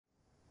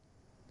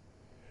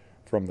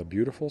From the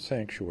beautiful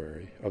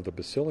sanctuary of the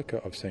Basilica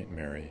of St.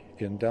 Mary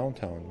in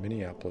downtown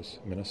Minneapolis,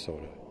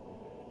 Minnesota,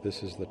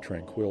 this is the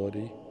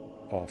tranquility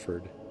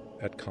offered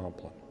at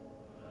Compline.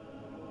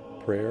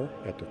 Prayer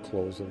at the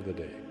close of the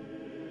day.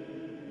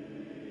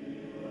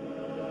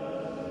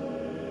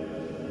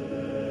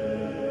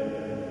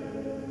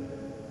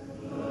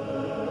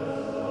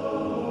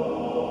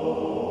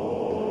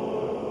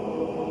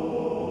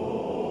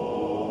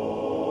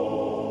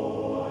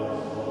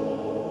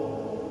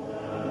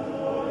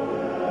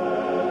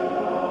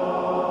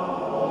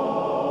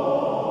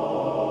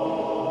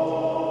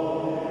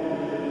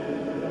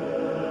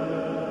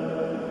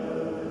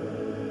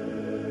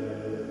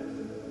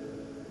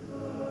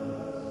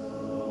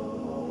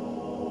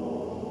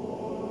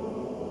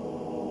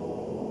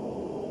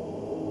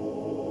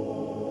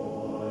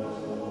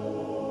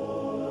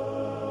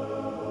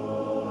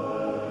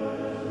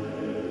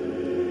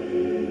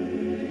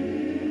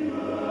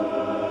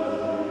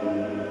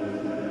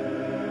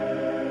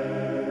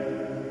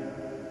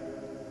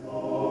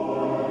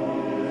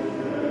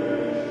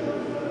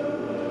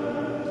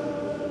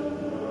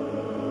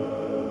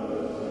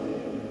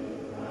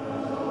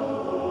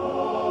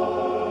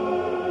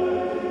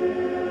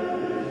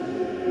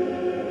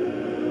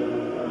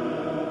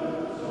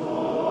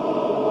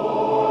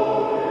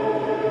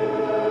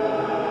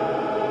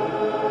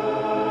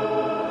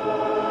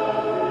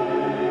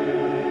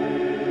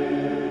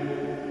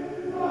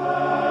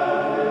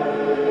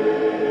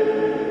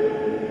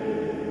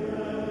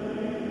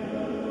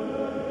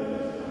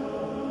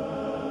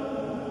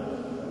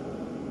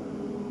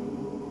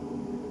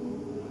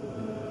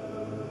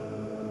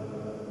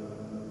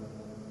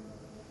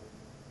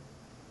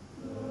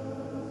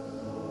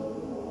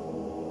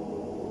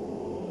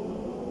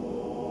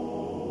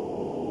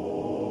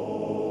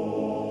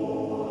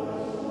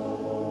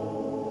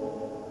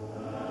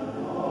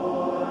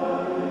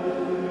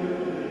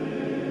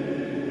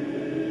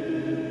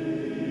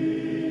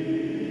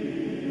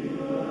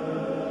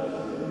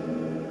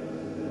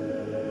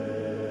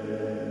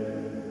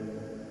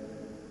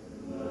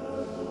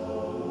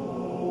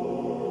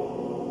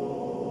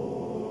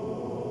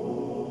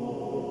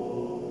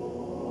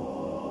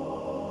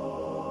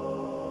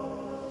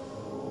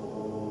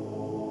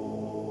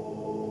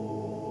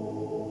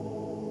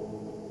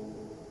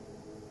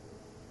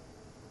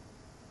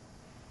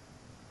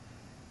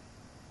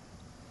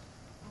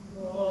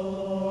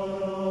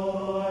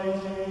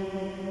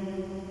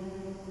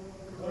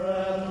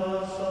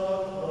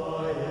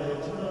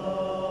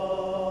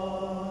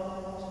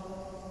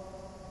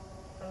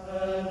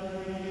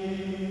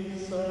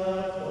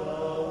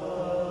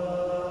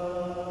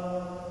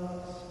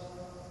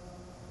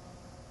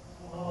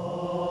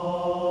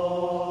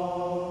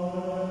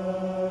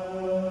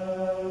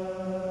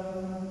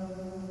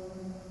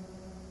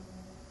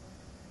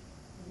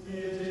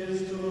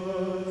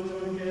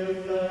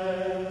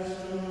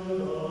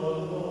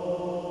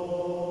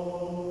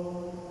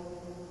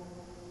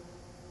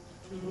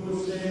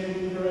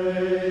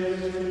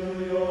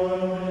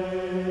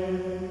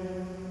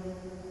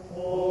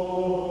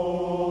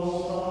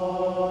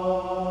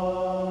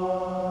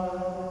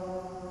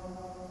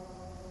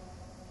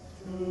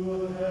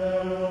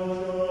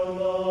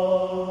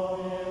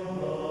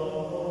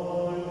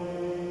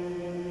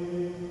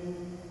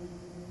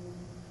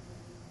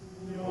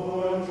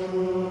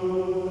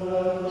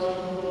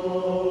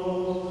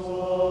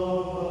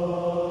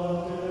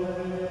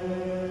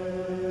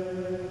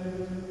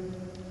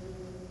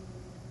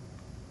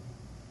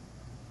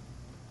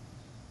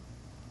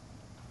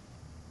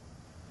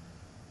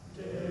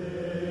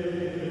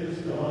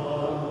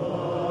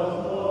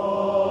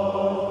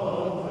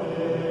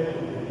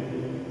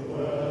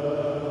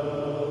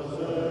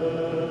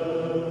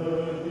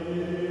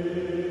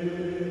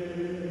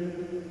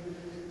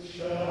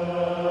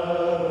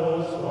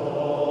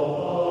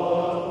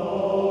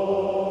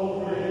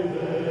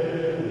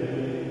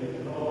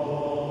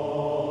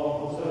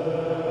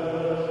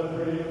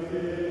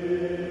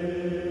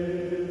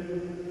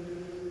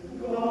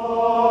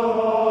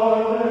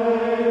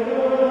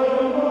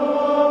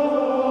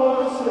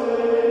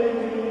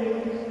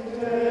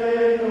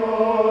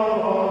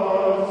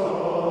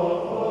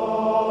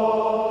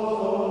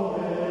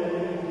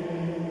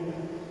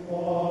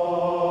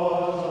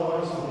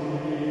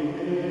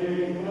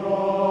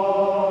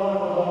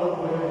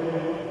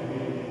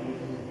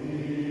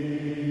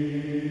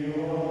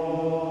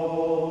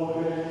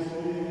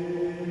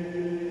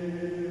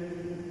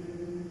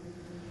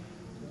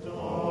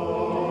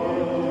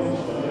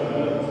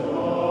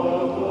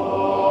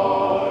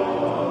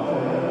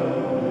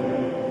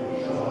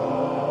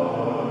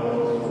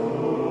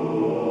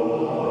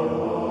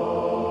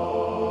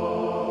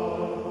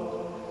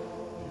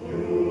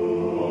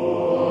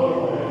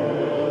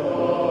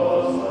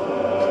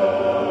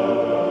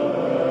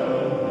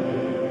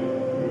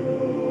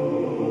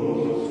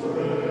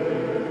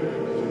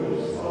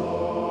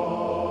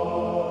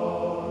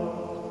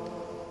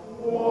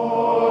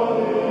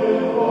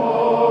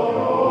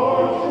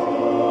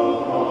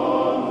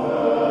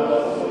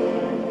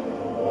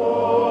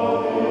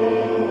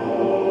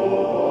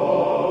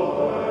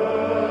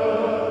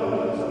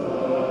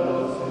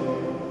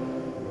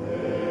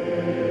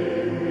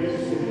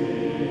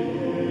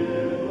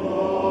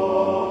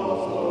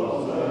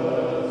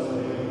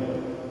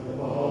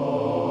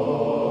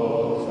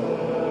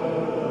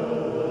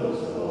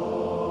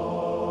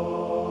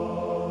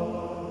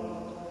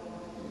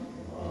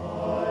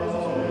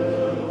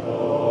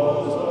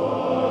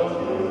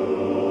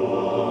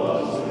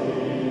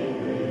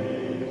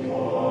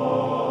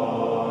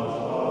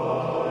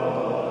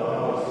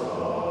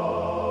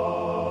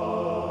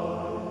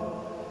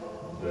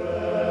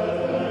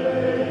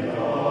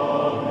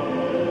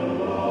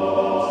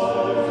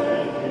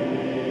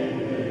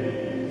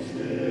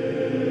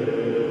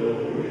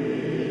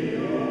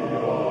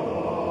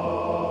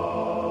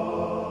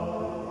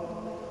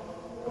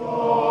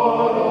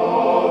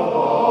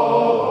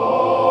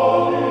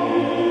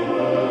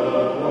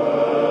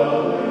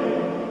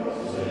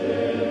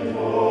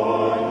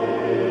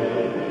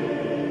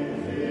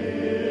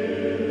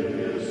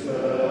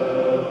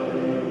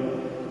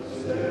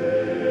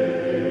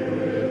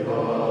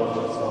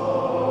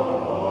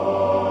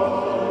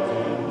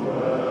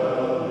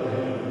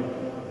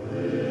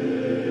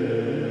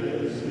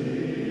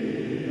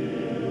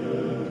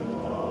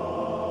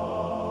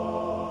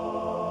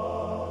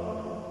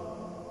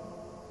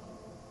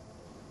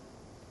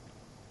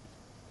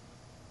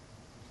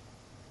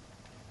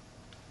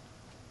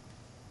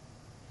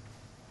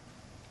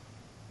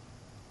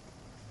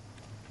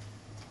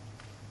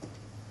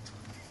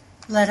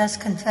 Let us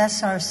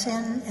confess our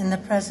sin in the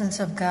presence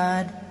of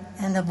God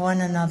and of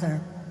one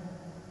another.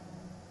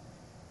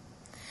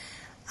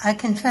 I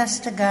confess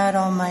to God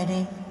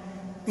Almighty,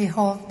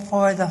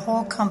 before the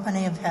whole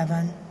company of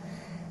heaven,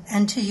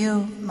 and to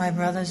you, my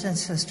brothers and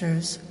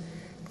sisters,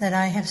 that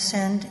I have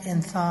sinned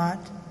in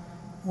thought,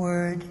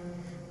 word,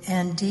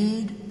 and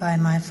deed by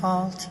my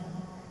fault,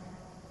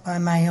 by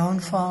my own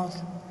fault,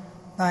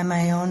 by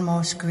my own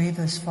most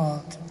grievous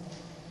fault.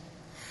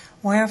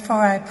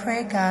 Wherefore I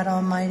pray God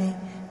Almighty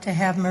to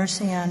have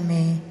mercy on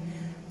me,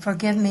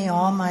 forgive me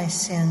all my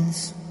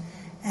sins,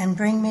 and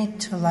bring me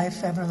to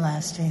life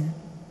everlasting.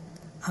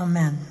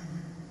 Amen.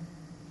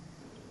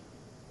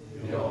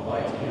 The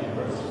Almighty and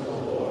merciful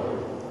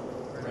Lord,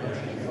 grant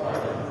you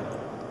pardon,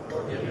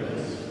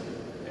 forgiveness,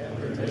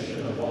 and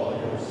remission of all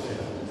your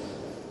sins.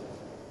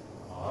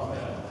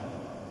 Amen.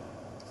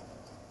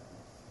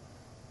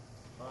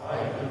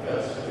 I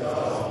confess to God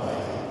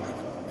Almighty,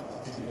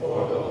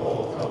 before the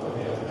whole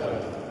company of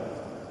heaven,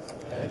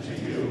 and to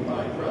you,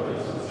 my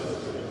brothers and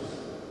sisters,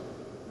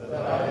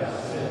 that I have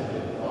sinned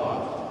in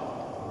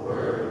thought,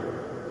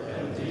 word,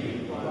 and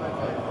deed by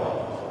my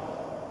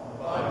fault,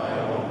 by my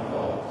own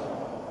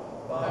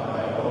fault, by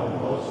my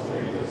own most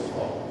grievous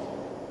fault.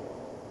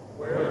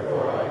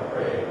 Wherefore I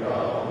pray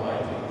God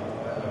Almighty,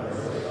 have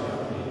mercy on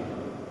me,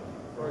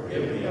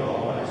 forgive me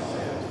all my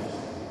sins,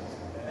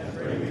 and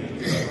bring me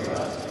to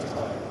everlasting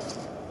life.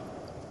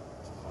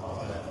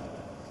 Amen.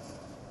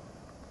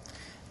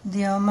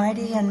 The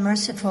Almighty and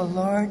merciful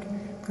Lord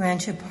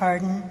grant you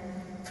pardon,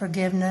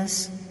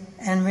 forgiveness,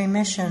 and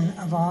remission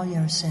of all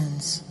your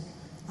sins.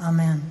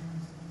 Amen.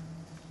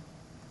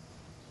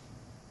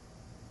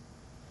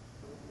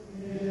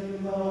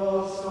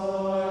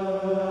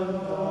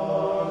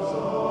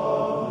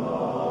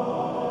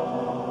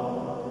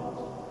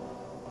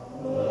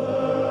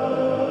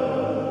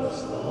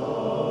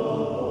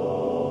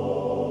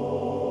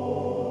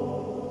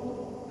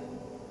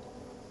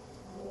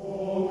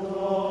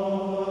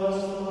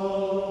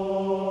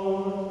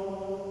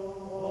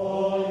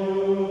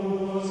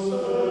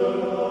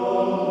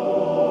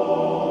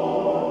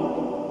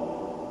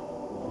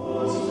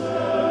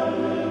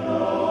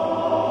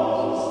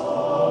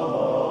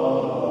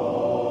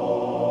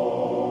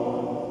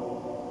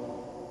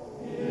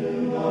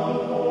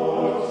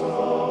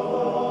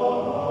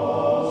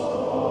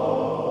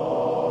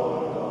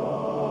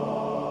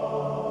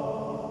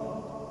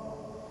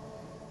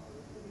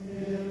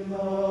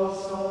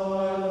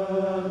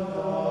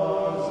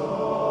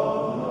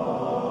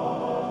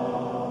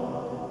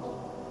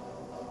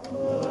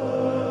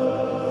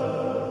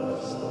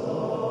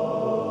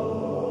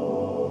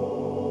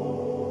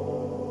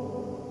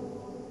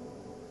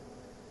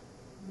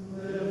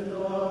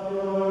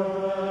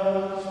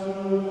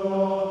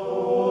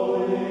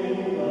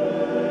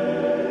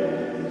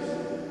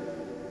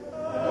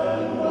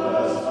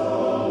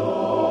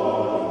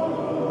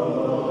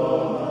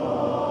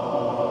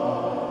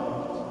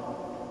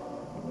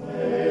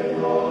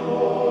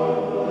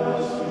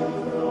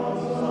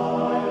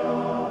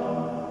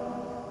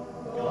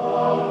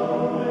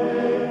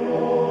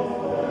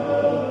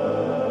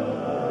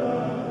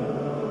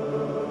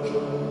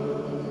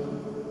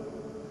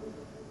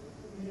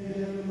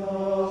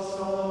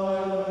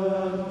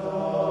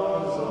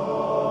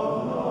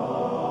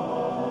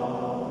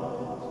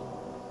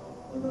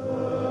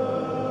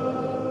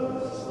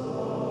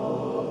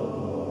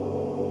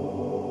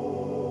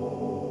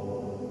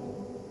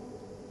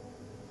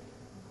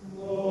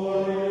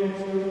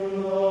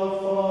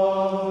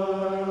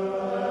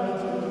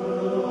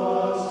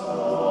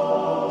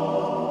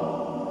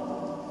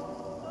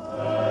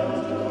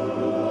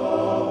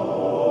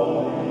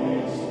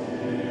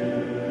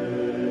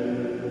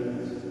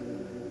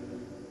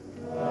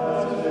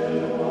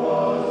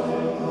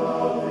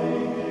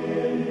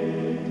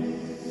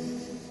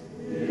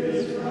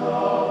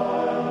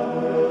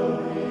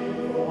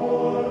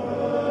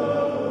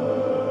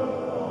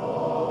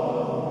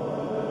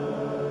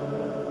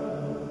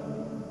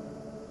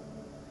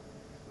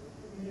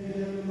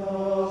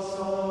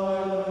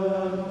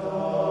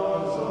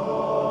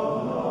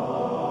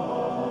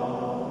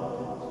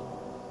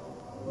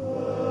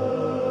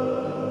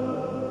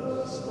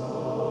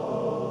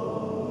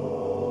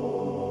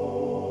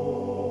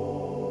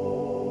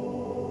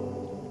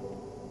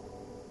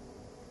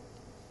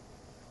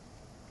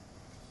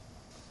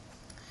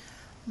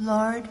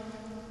 Lord,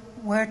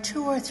 where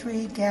 2 or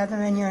 3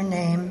 gather in your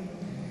name,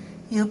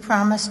 you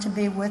promise to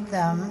be with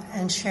them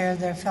and share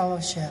their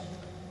fellowship.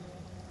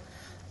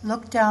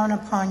 Look down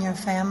upon your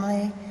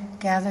family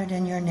gathered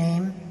in your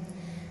name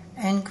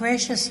and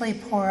graciously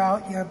pour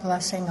out your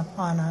blessing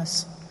upon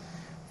us.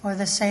 For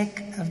the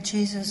sake of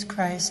Jesus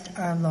Christ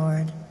our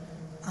Lord.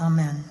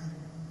 Amen.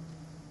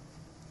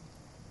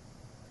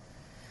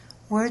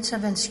 Words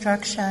of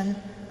instruction,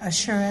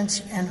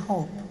 assurance, and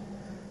hope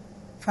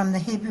from the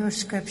Hebrew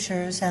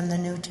Scriptures and the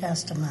New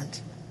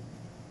Testament.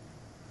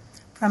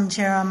 From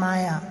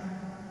Jeremiah.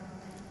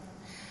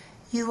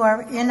 You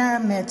are in our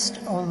midst,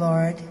 O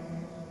Lord,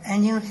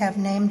 and you have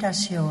named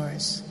us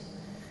yours.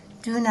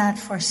 Do not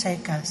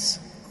forsake us,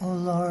 O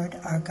Lord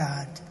our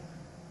God.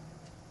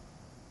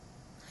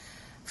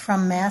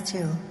 From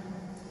Matthew.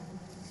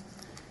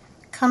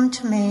 Come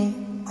to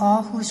me,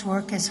 all whose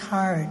work is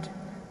hard,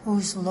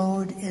 whose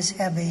load is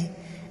heavy,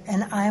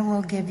 and I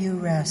will give you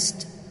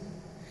rest.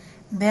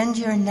 Bend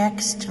your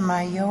necks to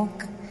my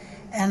yoke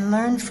and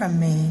learn from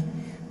me,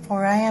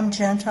 for I am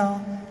gentle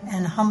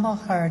and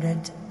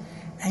humble-hearted,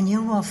 and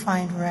you will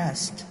find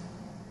rest.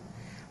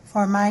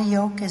 For my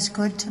yoke is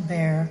good to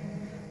bear,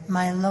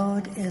 my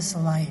load is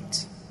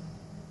light.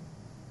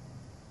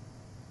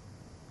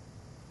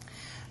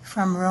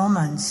 From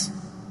Romans.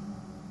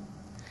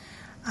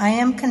 I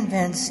am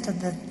convinced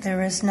that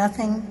there is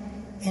nothing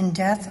in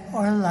death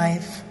or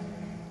life,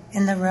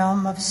 in the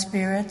realm of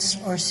spirits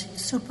or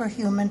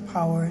superhuman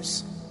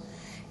powers,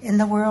 in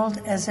the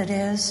world as it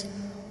is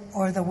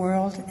or the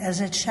world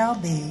as it shall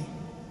be,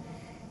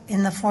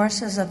 in the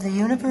forces of the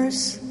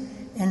universe,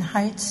 in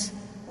heights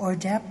or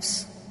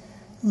depths,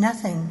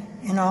 nothing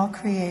in all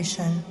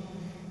creation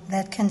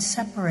that can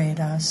separate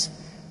us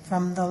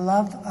from the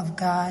love of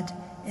God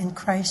in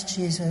Christ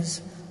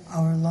Jesus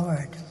our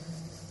Lord.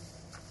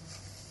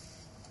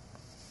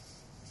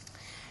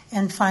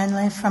 And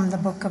finally, from the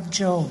book of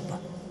Job.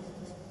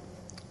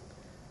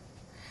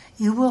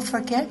 You will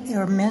forget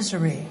your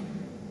misery.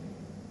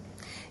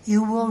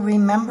 You will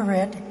remember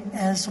it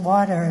as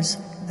waters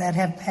that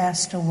have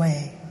passed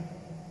away.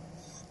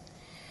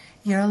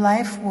 Your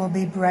life will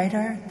be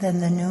brighter than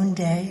the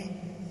noonday.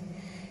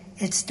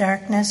 Its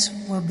darkness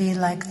will be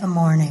like the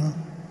morning.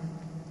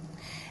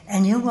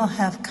 And you will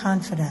have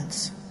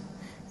confidence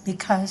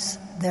because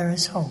there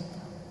is hope.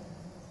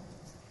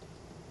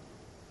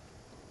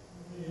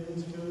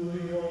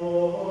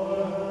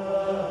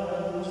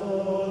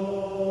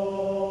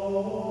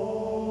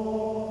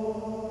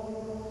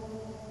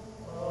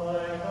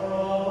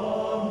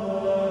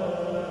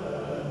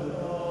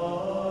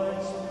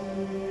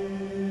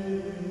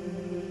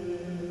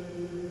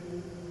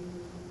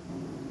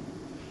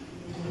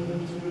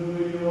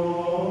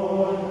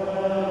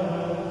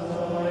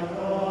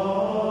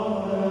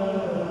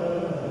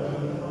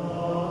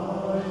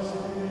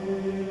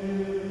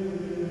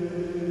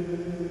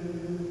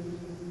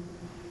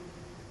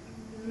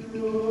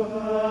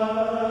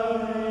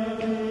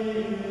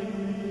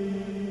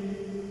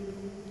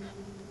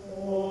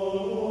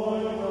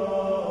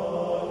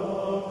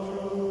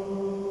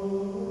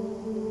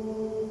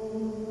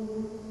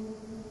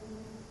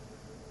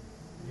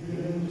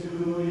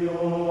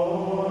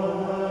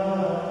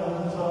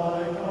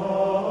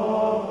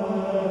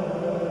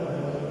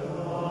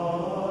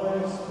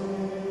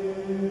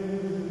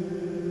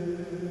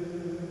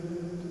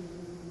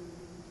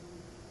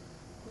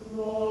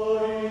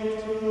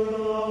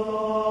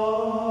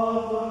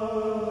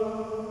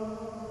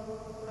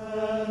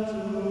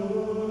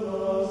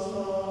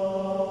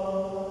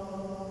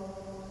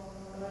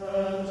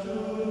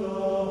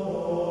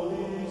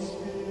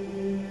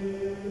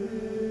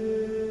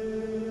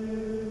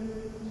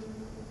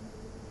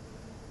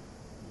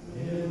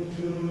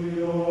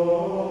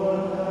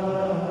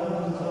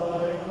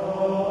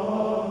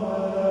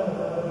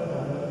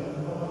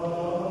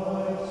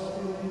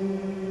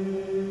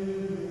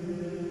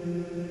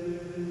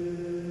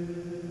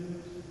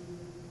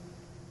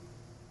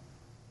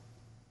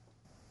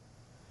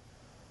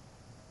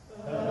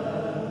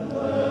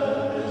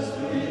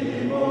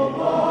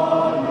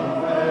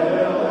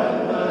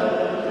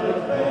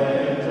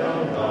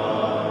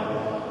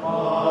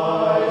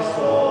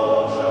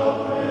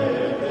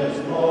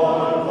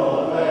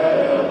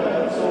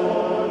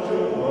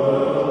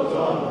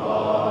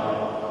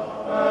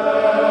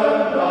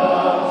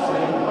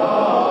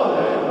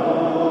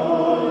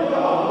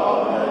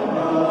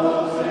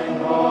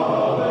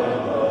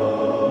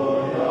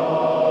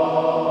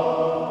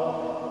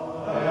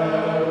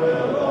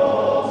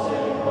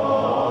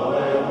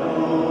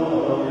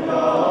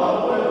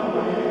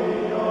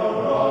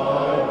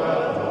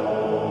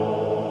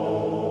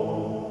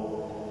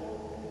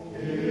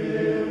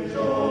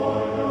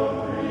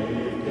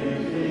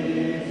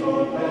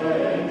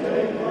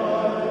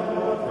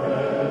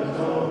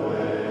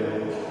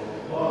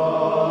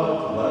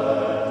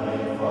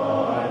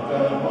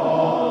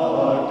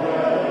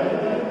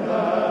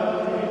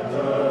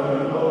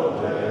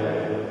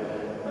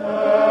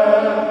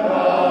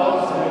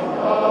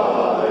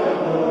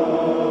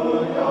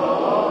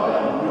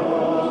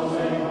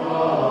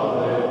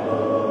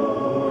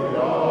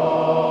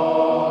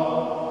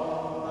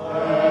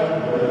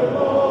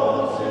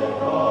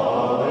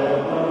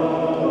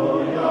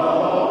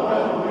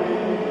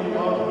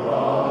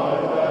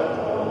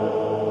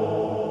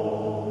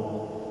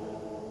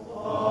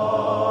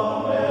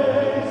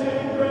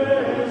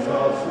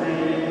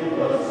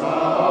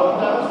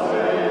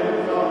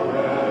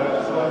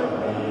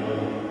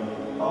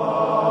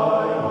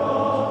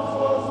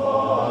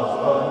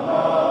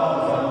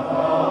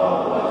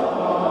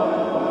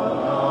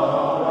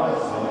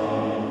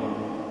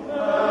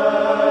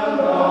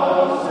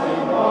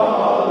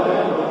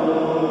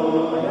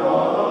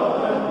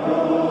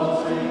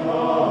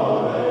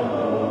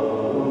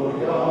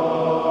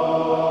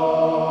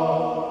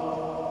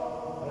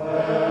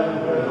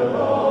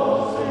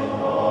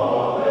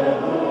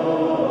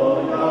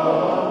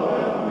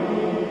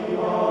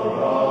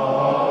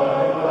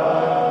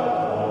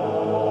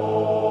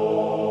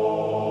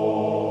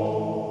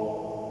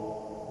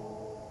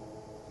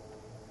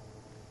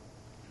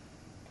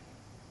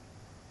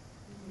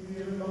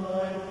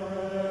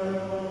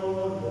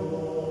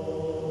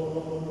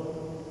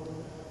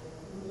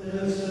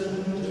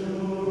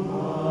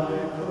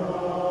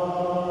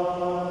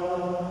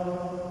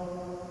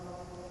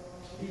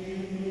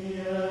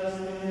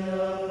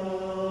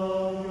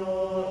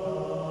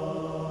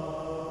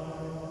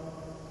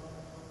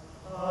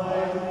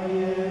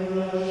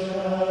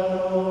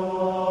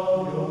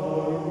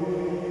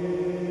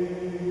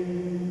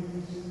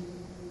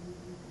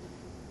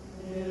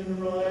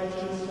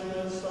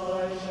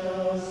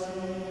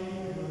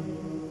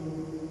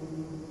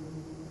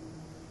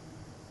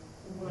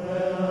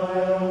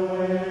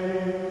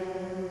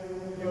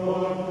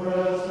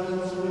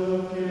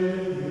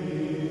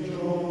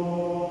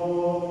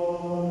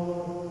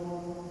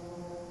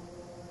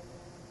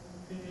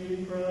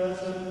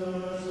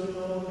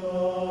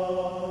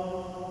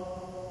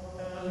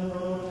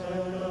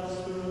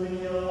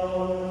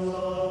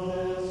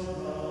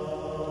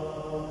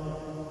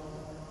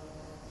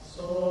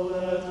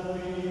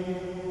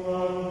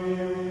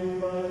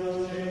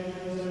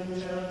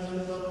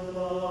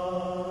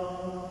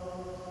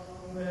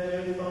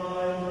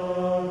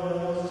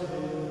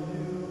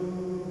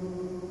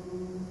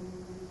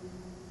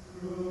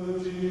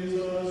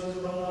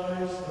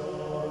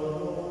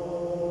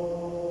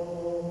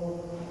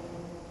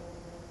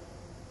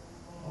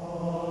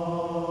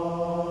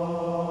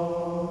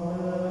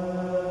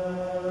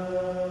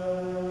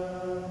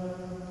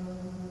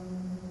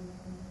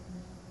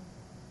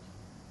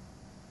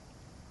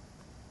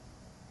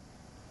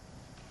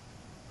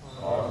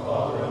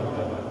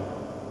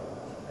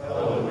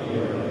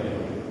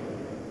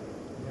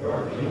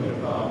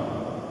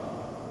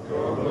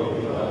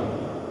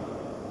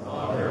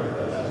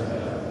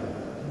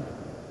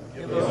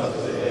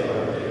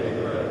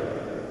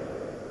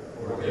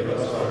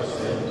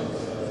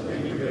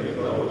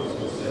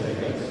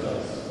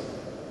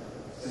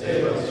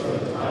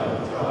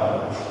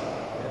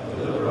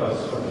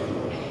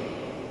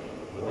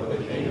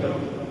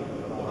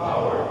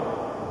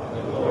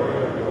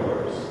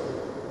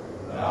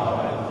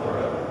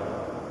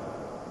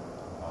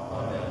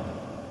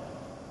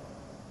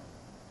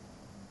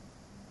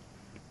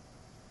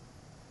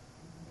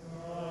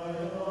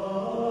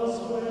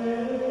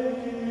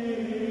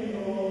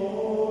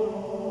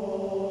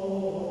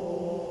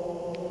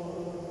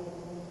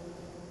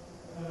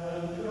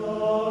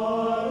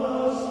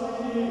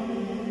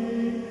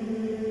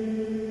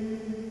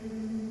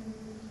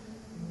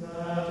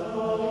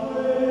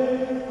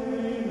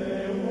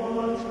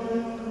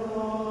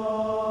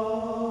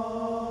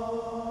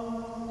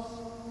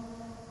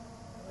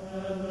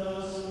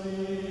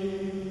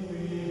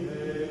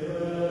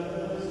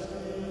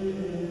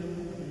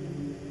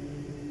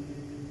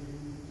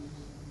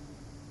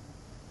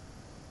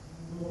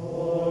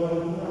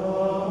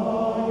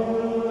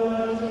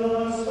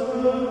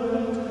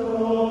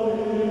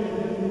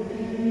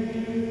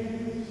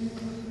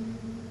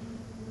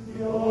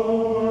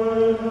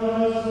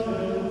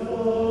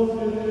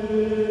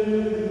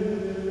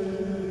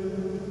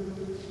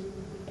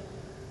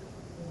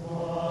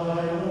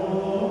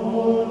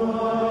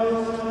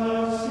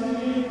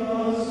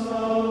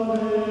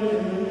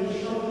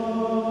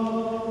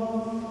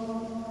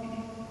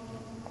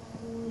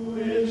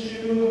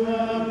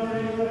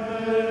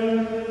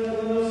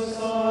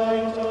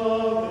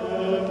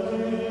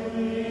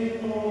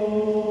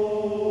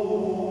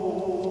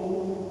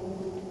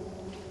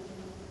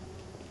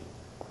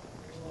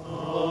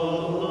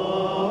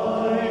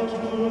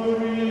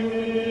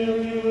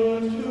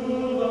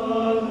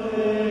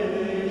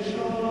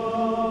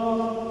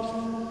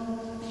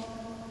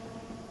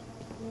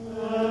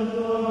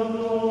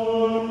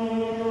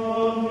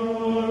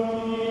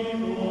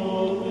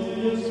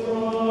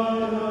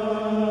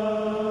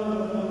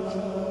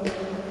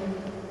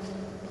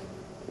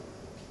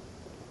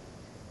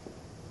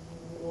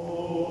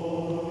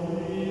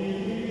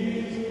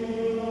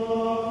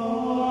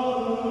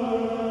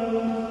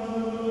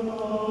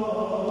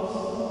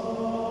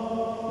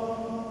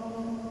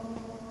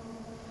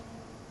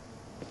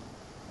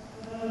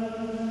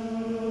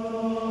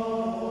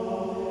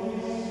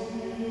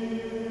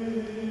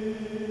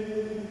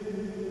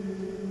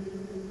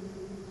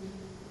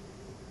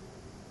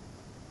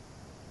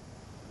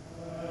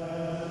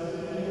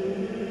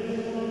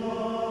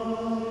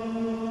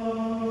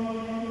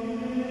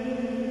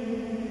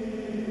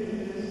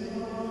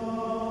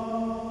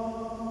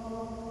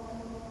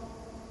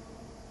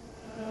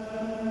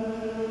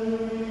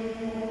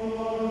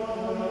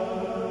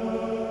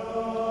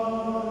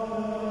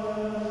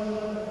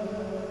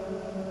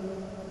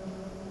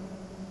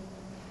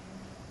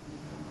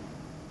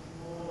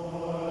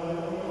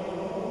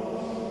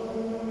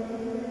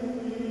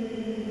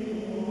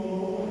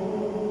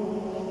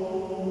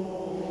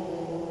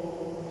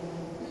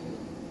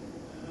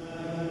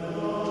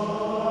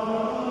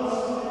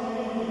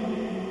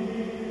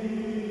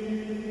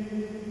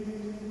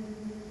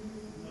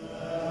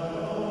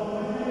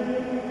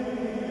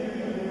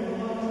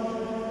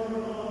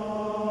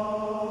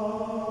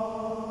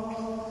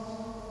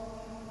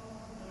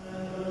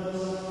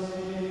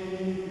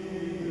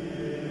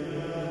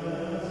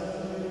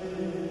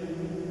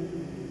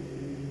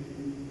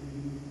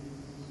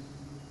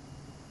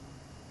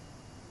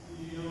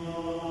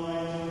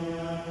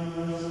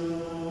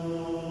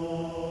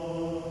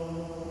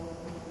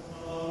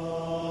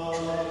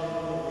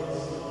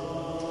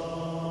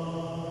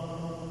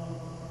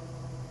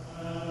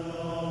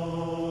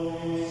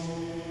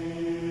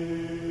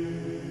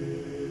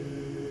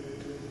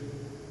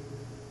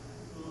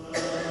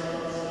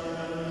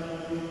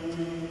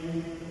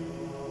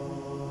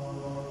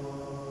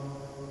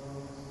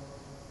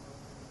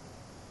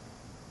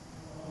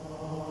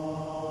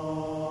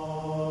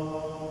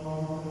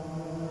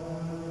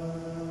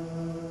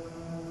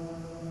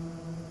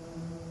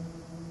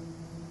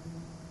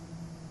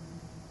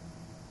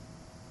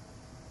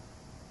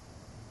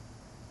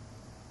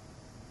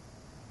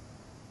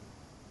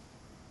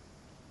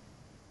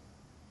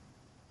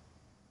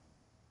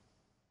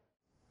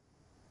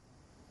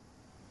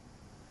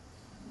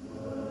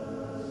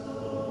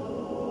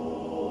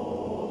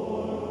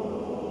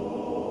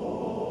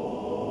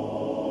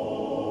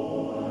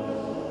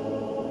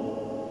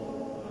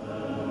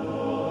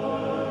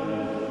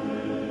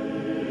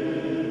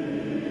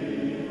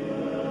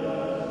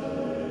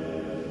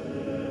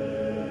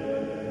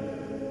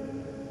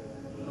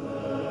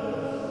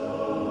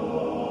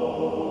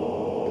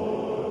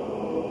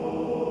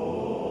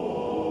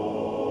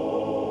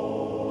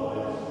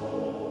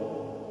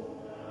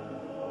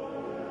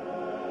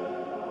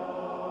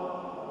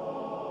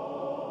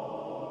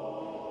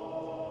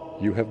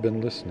 You have been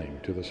listening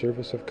to the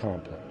service of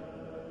Compline,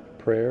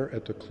 Prayer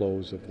at the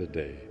Close of the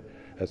Day,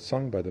 as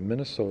sung by the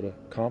Minnesota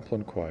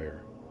Compline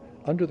Choir,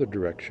 under the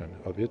direction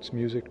of its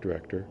music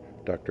director,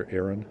 Dr.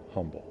 Aaron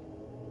Humble.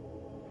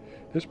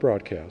 This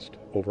broadcast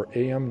over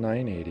AM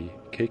 980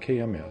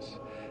 KKMS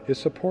is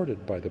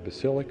supported by the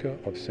Basilica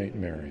of St.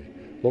 Mary,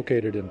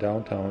 located in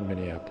downtown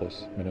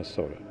Minneapolis,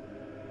 Minnesota.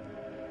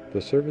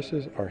 The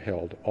services are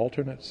held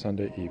alternate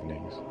Sunday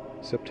evenings,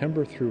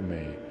 September through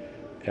May,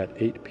 at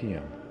 8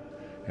 p.m.,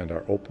 and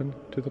are open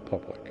to the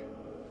public.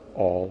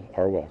 All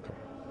are welcome.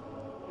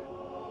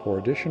 For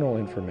additional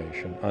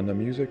information on the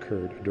music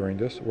heard during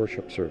this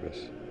worship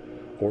service,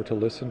 or to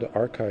listen to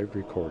archived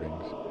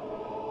recordings,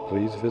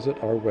 please visit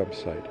our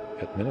website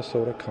at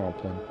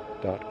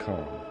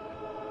minnesotacomplin.com.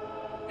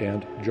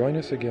 And join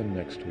us again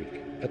next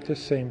week at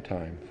this same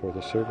time for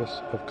the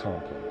service of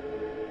Compline,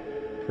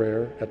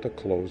 Prayer at the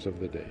Close of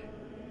the Day.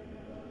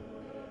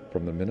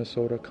 From the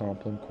Minnesota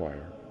Compline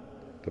Choir,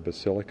 the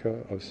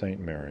Basilica of St.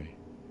 Mary,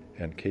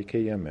 and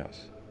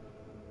KKMS,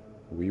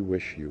 we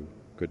wish you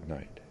good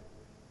night.